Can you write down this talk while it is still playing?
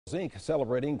Inc.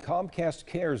 celebrating Comcast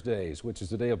Cares Days, which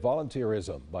is a day of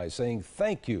volunteerism, by saying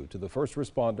thank you to the first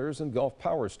responders and Gulf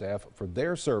Power staff for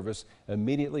their service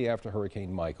immediately after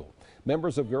Hurricane Michael.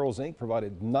 Members of Girls Inc.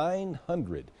 provided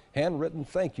 900 handwritten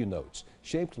thank you notes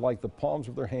shaped like the palms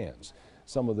of their hands.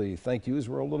 Some of the thank yous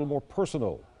were a little more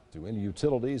personal to any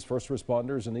utilities, first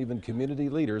responders, and even community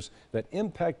leaders that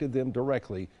impacted them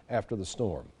directly after the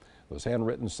storm. Those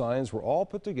handwritten signs were all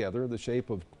put together in the shape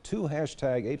of two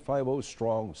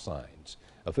 #850strong signs.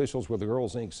 Officials with the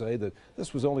Girls Inc. say that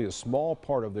this was only a small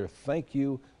part of their thank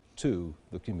you to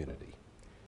the community.